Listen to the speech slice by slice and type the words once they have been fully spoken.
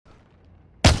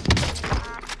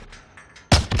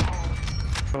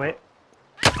Wait.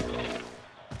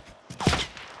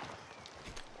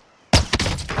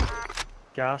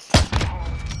 Gas.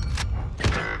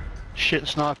 Shit,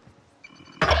 sniper.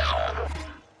 I'm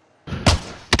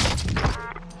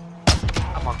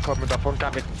on coming davon,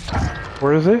 damn it.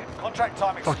 Where is he? Contract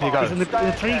time Fuck you expired. He's in the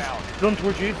trees. Run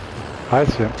towards you. I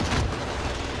see him.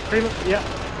 Pretty much, yeah.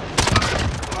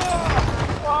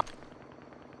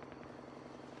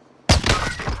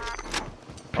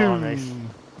 Oh, nice.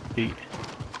 Eat.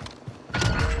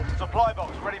 Supply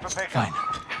box ready for pickup. Fine.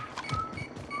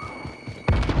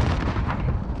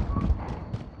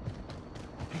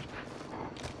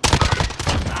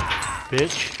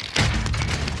 Bitch.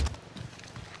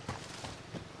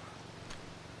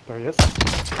 There he is.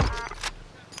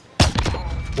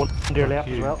 One to your left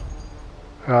as well.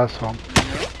 Yeah, I saw him.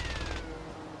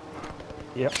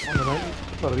 Yep, on the mountain.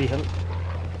 Got a wee hill.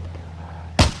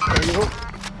 There you go.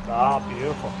 Ah,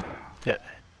 beautiful. Yep.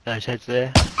 Those heads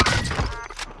there.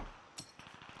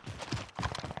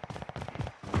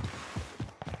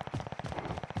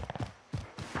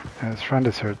 And his friend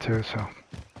is here too, so.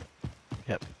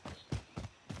 Yep.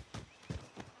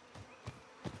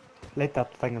 Light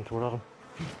that thing and throw it at him.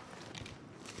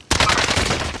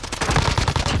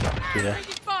 Yeah.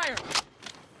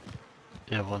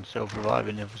 The other one's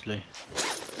self-reviving, obviously.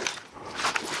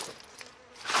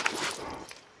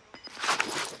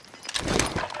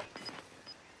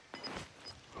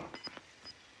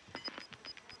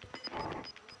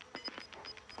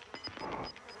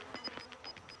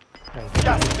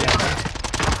 Gas is inbound.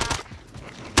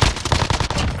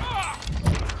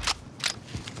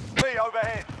 B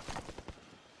overhead.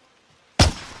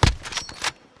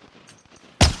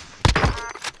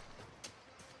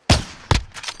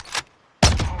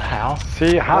 How?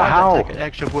 See, how? Take an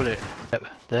extra bullet. Yep,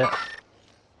 there.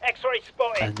 X-ray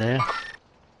spotted. And there.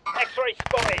 X-ray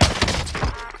spotted.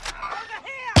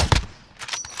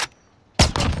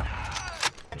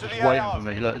 Into Just the waiting AO. for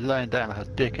me, like, laying down like a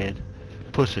dickhead.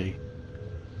 Pussy.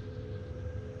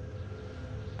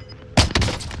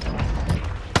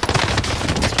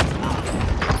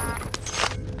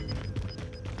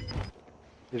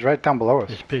 He's right down below us.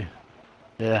 It's P.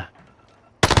 Yeah.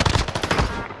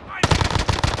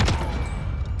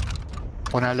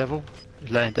 On our level, he's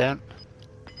laying down.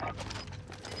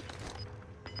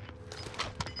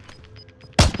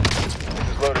 This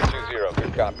is loaded 2-0.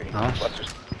 Good copy. Nice. Let's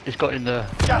just He's got in the.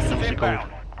 Gas is what's it called?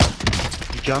 inbound.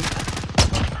 You jump.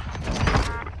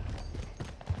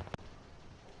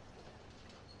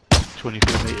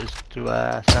 "24 meters to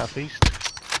southeast.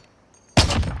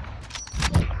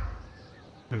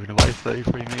 Moving away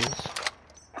 33 meters.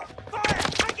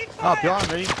 Oh,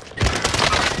 behind me!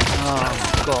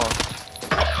 Oh god.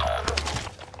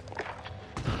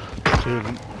 Two of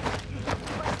them.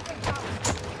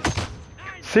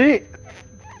 See?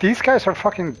 These guys are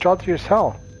fucking dodgy as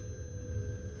hell.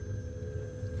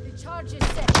 The charge is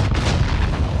set.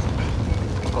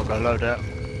 Gotta go load out. I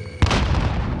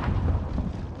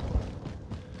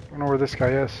don't know where this guy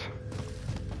is.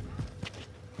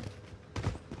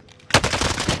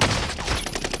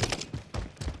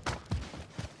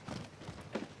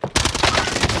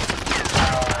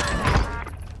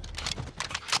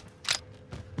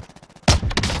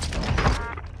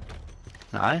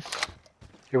 Nice.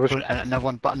 He was. And another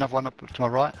one up to my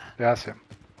right. Yeah, I see him.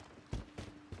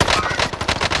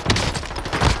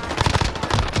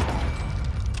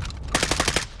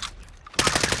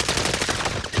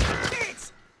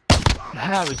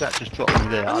 How is that just dropping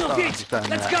me there? I don't understand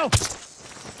Let's that. go!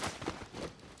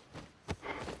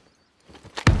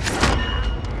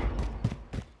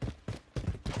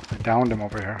 I downed him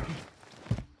over here.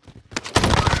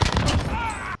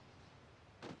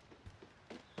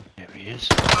 There he is.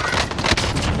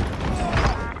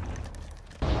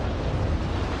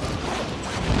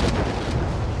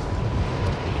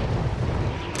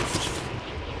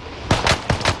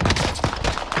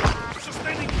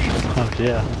 Oh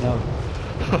dear, no.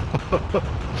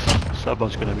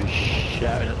 Someone's going to be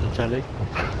shouting at the telly.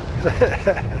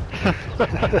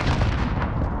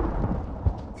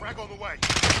 Frag on the way.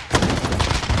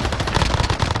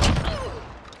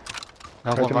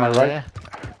 Another Right one to my right right. there.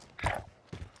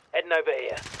 Heading over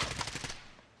here.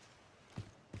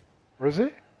 Where is he?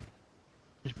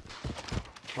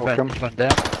 Oh, Ran, come. he's run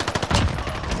down.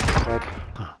 Dead.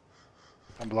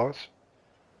 Down below us.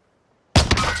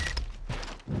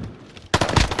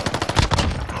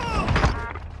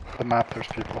 The map, there's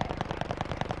people.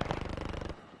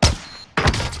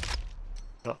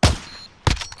 Oh,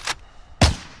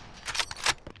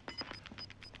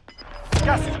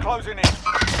 Gas is closing in.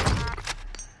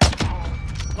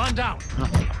 One down.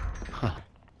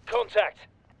 Contact.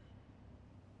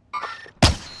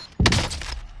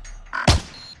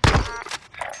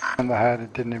 in the head,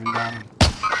 it didn't even down him.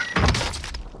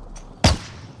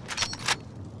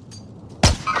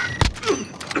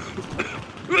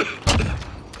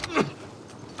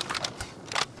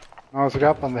 Oh, there's a guy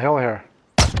up on the hill here.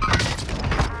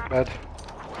 Bed.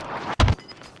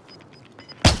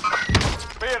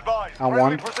 Be advised. Down Friendly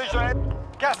one. precision.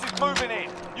 Gas is moving in.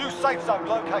 New safe zone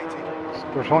located.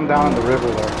 There's one down in the river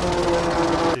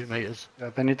there. 2 meters.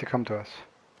 Yeah, they need to come to us.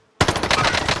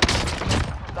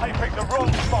 They picked the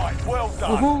wrong spot. Well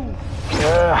done.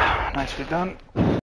 Yeah, nicely done.